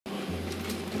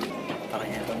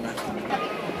Pakiyapan na.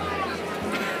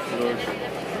 Lord.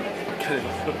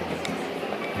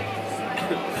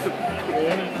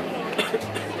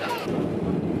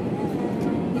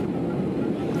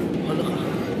 Wala ka.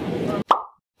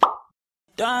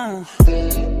 Damn.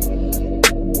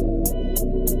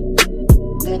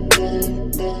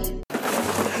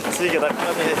 Sige,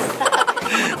 nakman eh.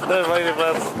 Dahil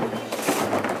maglipats.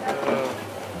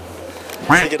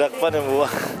 Sige, nakman yung buwan.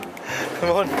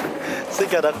 Mon,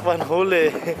 sige, nakman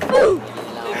huli.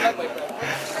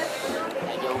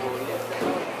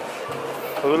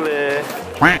 Huli.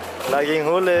 Laging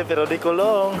huli, pero di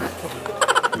kulong.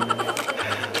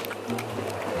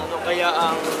 Ano kaya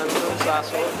ang nandun sa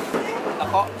suot?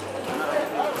 Ako?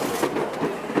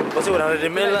 Kasi 100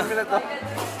 ml na.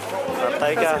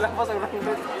 Natay ka.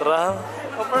 Tara.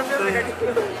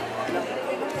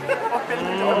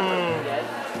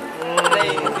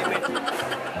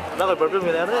 Wala ko, perfume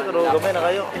nila rin, pero gamay na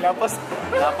kayo. Lapas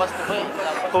ko ba eh?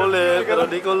 Huli, pero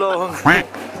di kulong.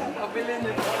 Pabili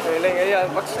niyo. Pabili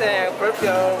ngayon, vaccine,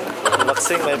 perfume.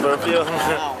 Vaccine, may perfume.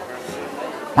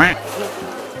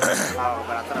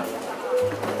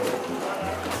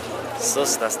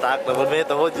 Sus, na-stack na ba may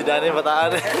tamo, dyan yung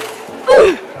bataan eh.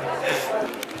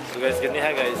 So guys, ganyan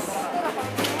ha guys.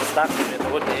 Stack na may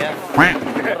tamo niya.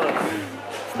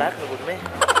 Stack na ba may?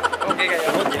 Okay kayo.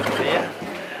 Tamo niya po niya.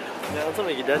 Ano sa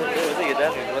may gidan? May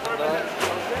gidan.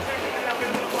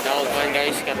 Nakaupuan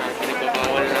guys, kanang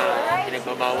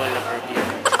pinagbabawal na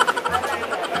perfume.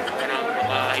 Kanang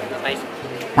maka-hypnotize.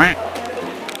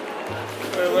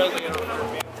 Farewell to your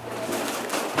perfume.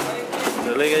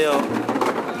 Dali kayo.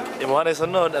 Imuha na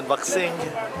sunod, unboxing.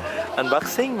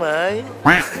 Unboxing, may.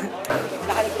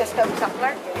 Nakaligtas kami sa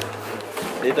Clark.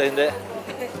 Dito hindi.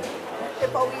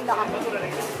 Pauwi na kami.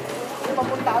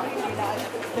 Papunta kami, hindi na.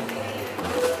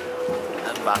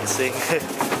 Unboxing.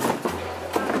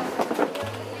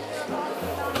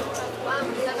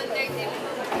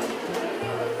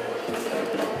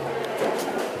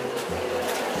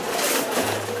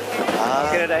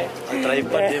 Ang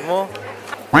tripod din mo.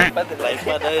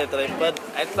 Tripod ay, tripod.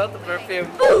 I thought the perfume.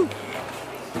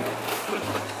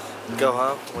 Ikaw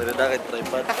ha, maganda kahit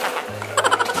tripod.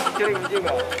 Kiring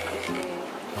juga.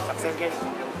 Saksengkin.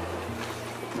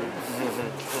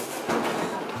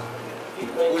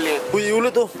 Ulit. Uy,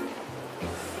 ulit oh.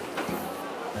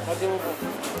 Pati mo po.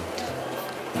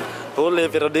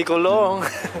 Huli, pero di kulong.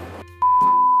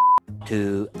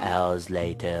 2 hours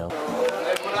later.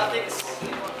 Limbonatics.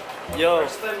 Yo,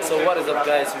 so what is up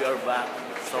guys? We are back.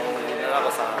 So, ako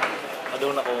sa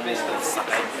doon ako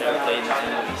sakay airplane na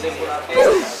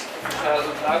Limbonatics.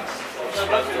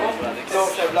 Vlogs.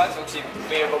 Vlogs. O si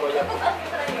Mayor Babayan.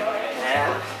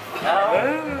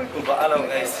 Kung ba alam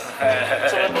guys.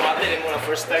 So, bumati din mo na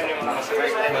first time yung mga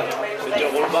first time. Medyo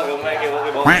kulba, gamay kayo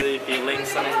ba si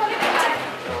feelings na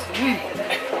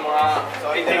Mga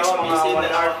text, PC na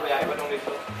art. Iba nung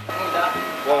dito.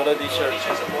 wow na t-shirt.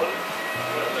 T-shirt sa ball.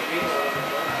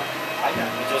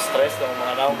 Medyo stress ng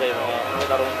mga naong kayo, mga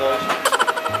tarong to.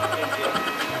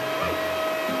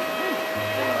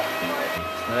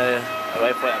 Ay,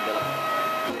 wifi ang dala.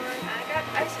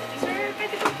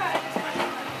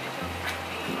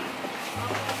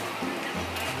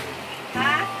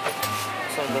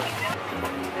 Saan ba?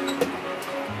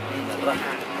 Tara.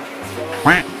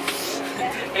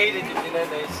 Eh, dito na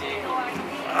si...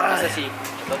 Asa si...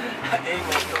 Eh,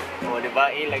 mo ito. O,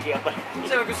 diba? Eh, lagi apa.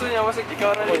 Siya gusto niya, masag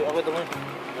ikaw na rin. Ako ito mo.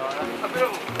 Pero,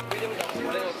 pwede mo lang.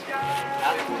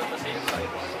 Ha?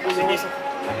 Sige.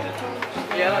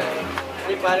 Kaya lang.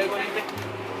 Hindi, pare ko nito.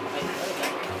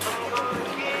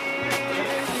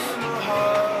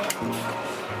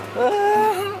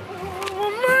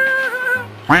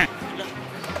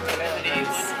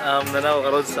 Nanaw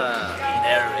karon sa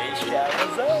Air Asia.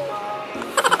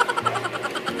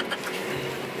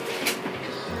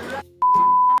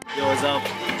 Yo, what's up?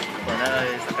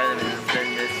 Panay sa kanya ng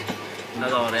friends.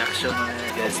 Reaction na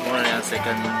guys. Muna yung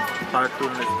second part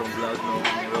 2 na itong vlog no.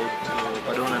 Road to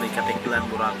padung na ni Katiklan,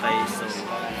 Boracay. So,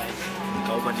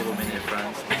 kauban niyo po many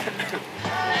friends.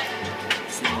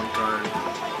 Simon Carl.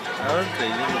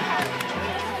 Crazy.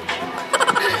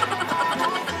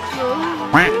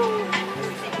 Yeah.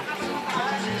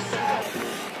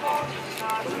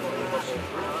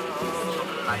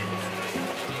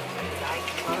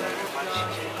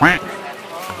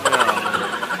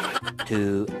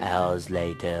 2 hours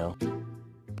later.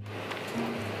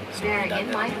 Bearing in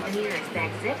mind the nearest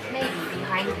exit may be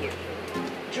behind you.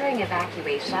 During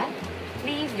evacuation,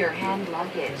 leave your hand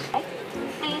luggage.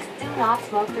 Please do not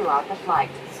smoke throughout the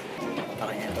flight.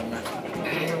 Pakiyapan na.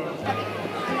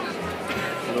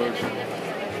 Lord.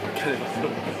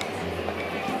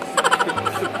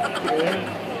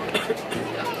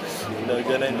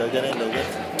 Ayun, dagan na yung dagan.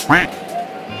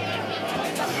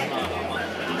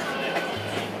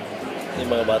 Yung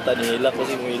mga bata, nihilak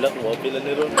kasi muhilak. Wapila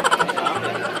ni Ron.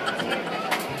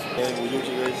 Ayun, buyog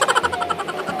siya guys.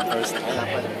 First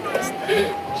time.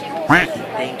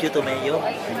 Thank you to Mayo.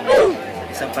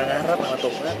 Isang pangarap ang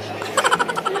matupad.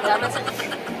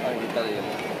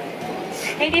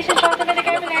 Ladies and gentlemen, the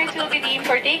cabin lights will be dim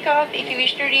for takeoff. If you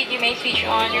wish to read, you may switch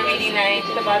on your reading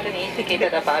lights. The button is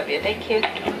indicated above you. Thank you.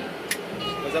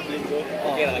 What's up, Limbo?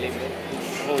 Okay, nakalimbo.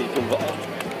 Oh, ito ba?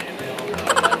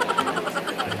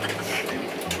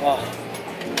 Ah,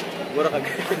 Gura kag...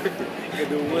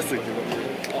 Kaduwas.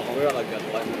 Gura kag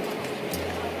gapan.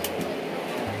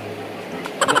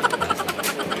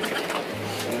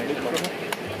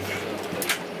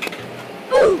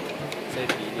 Sa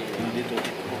pili. dito.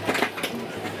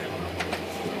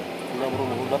 Wala mo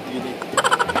mahulap gini.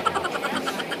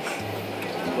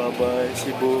 Bye-bye,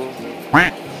 Cebu.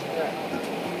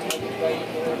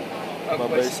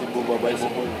 Bye-bye, Cebu. Bye-bye,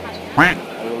 Cebu.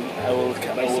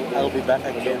 I'll be back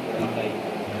again.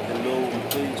 Hello.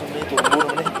 Uy, saan na ito?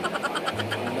 Buro na eh.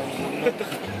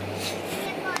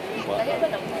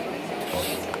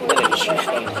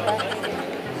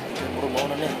 Buro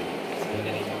mauna na eh.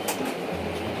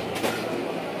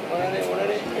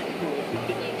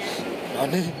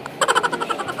 Nani?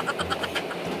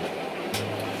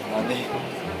 Nani?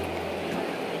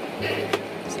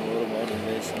 Siguro mauna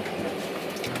guys.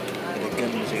 Balikan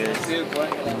mo siya guys.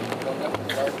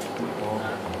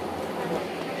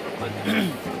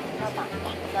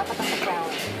 Dapat ang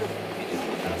ground.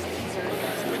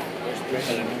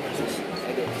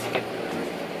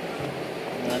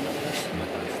 Ano guys?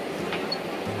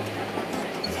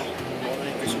 Mauna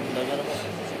yung kasundagan ako.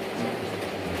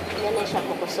 Yan na siya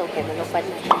kukusog kaya nalupad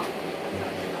na siya.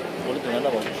 Ulit nga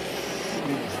naman.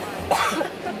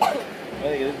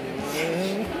 Ay, ganun.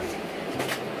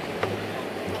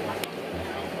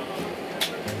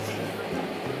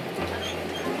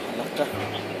 Halak ka.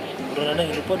 Puro na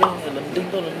lang, lupa daw. Landing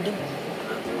to, landing.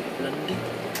 Landing.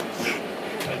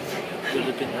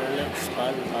 Philippine Airlines,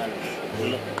 PAL.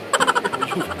 Wala.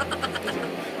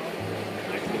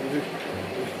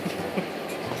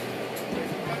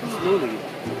 Slow lagi.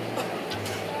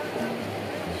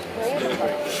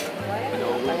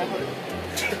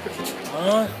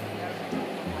 Ah,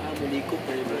 muliko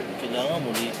pa yun. Kailangan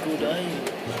muliko dahil.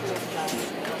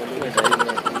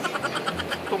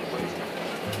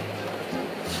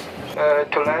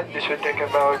 To land, this would take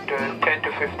about 10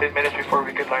 to 15 minutes before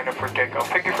we could line up for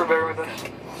takeoff. Thank you for bearing with us.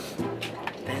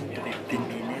 10 to 15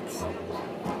 minutes.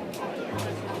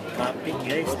 Traffic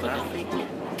guys, traffic.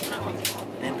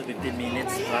 10 to 15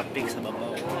 minutes, traffic sa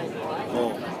babaw.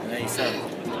 Oh, na isa.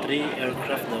 3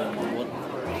 aircraft na mabot.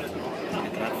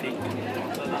 Traffic.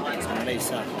 Sana na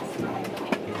isa.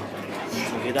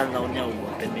 So kita na niya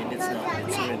 10 minutes na.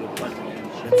 Let's see lupan.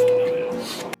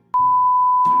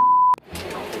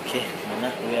 Okay,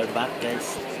 mana we are back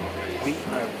guys. We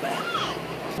are back.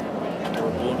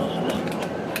 Boholano hala.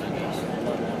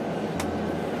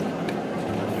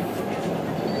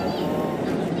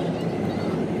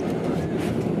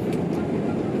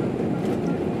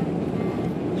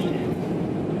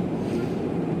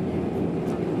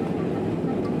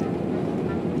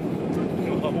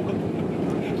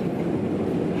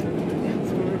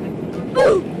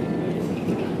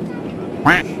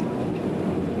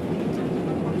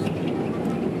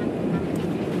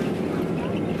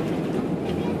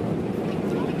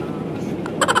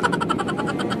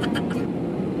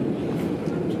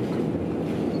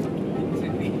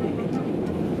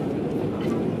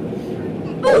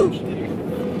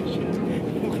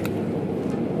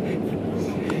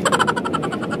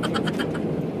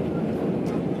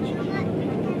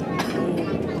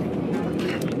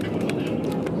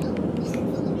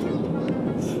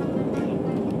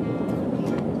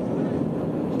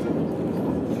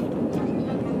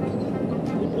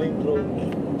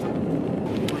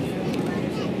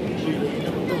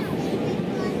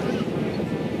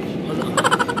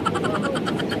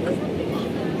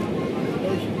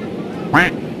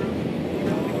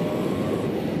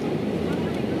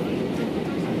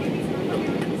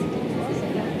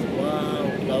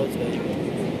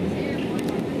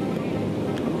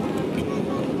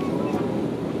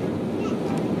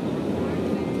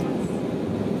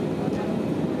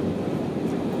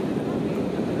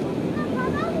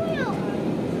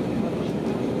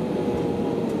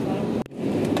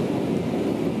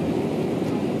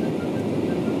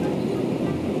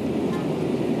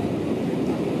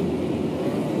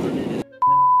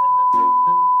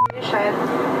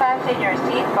 Fasten your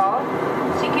seatbelt,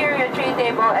 secure your tray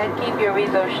table, and keep your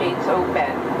window shades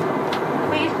open.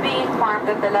 Please be informed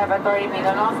that the lavatory may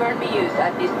no longer be used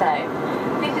at this time.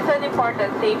 This is an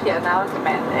important safety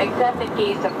announcement, except in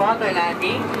case of water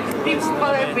landing.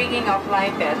 Removal and bringing of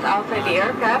life vests outside the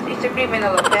aircraft is a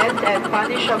criminal offense and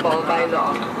punishable by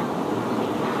law.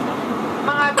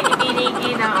 Mga binibining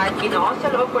ginang at ginoo,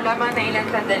 sa loob ko lamang na ilang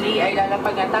sandali ay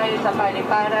lalapagan tayo sa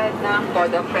paliparan ng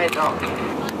Godofredo.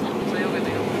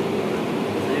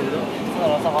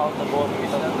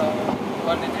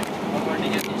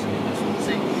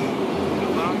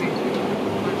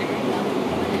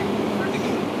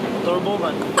 Turbo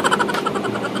man.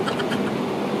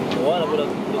 Wala po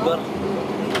lang lugar.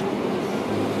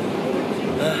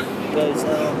 Guys,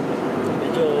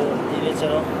 medyo init siya,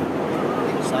 no?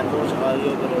 Sampo siya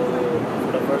kayo, pero for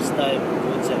the first time,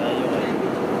 good siya kayo.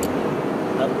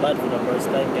 Not bad for the first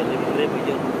time, kaya libre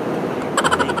yun.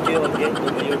 Thank you again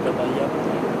to Mayor Babayang.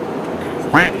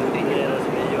 Kaya si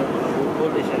Mayor,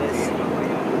 makabukol siya guys.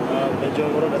 Medyo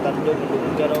ako rin natandog,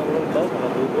 nalugod ka na ako rin ba?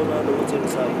 Makabukol na lugod siya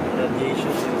sa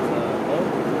radiation.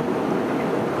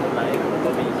 Naik na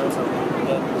paminaw sa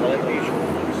mga saya ito.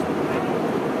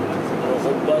 Pero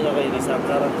kung ba siya kayo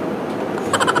Nisakara?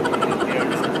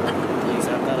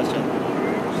 Nisakara siya.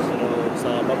 Pero sa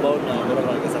babaw na ako rin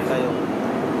kagasakay yung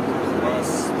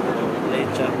mas late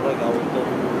siya, auto.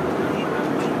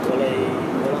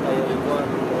 Wala kayo ikuan.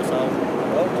 Pero sa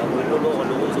magulo ko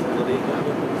lugod sa Puerto Rico.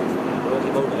 Pero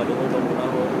ibaw nakalugod pa muna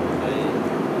ako. Ay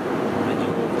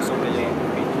medyo kusog kayo.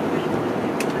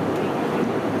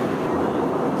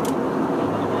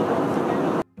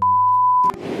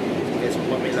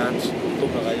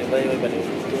 Tutok na kayo kayo,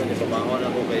 balimutuan niya, pamahon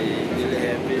ako kay Dili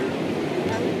Heavy.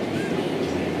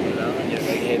 Kailangan niya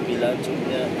kay heavy lunch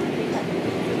niya.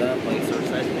 Kailangan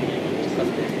mag-exercise na niya, mabukas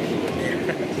din.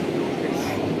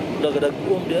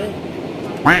 Dagadagpuan dia eh.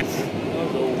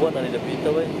 Gawan na nilapita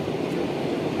ba eh.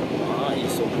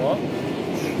 Iso mo.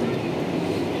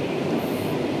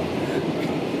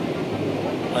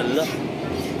 Ala.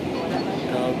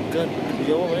 Dagat.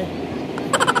 Biyawa mo eh.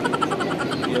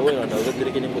 Biyawa na dagat.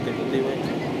 Dili kining puti-puti ba eh.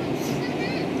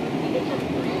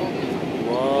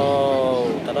 Wow.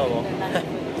 Tanaw mo.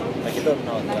 Nakita mo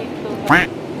na.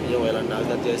 Biyawa lang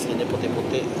dagat guys. Kining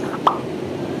puti-puti.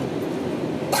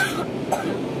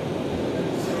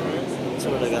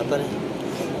 Saan mo nagatan eh.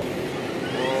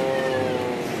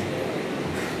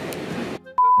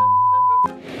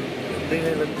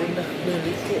 Landing na,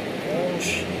 naliko. Oh,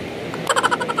 shit.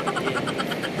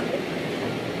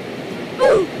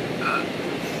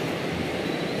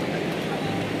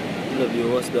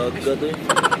 Labiwas dagat eh.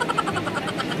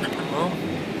 Oh.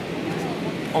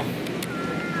 Oh.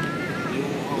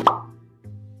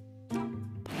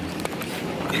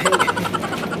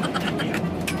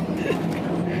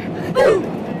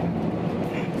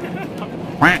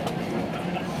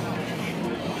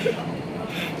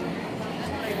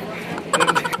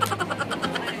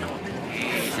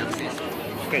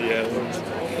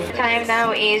 Time now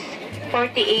is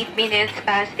 48 minutes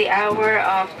past the hour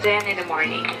of 10 in the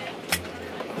morning.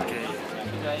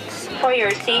 For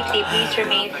your safety, please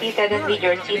remain seated and leave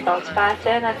your seatbelts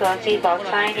fastened until seatbelt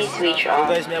sign is switched off.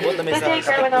 To take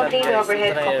permanently the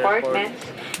overhead compartments,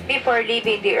 before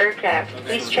leaving the aircraft,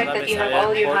 please check that you have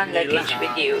all your hand luggage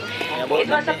with you. It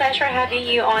was a pleasure having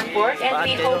you on board, and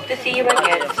we hope to see you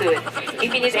again soon. If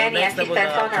you need any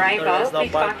assistance on arrival,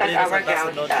 please contact our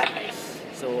ground staff.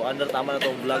 So, tama na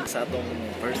itong vlog sa atong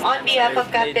first. On behalf of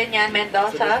Captain Yan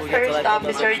Mendoza, First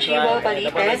Officer Jiwol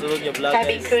Balitan,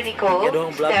 Cabin Crew Nicole,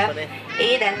 Steph,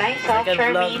 Aid, and myself,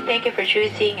 Charmaine, thank you for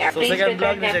choosing. Please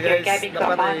return them to your cabin crew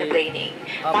upon the planing.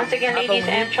 Once again, ladies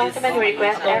and gentlemen, we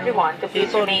request everyone to please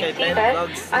remain seated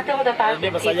until the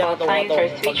fasten seatbelt signs are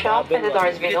switched off and the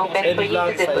doors will open for you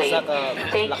to deplane.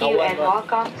 Thank you and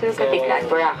welcome to Katiklan,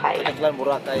 Boracay. Katiklan,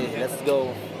 Boracay. Let's go.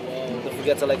 Don't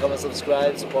forget to like, comment,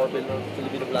 subscribe, support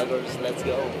Filipino vloggers. Let's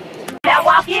go. Now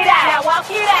walk it out. Now walk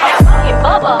it out. You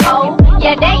bubble hoe.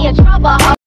 Yeah, they in trouble.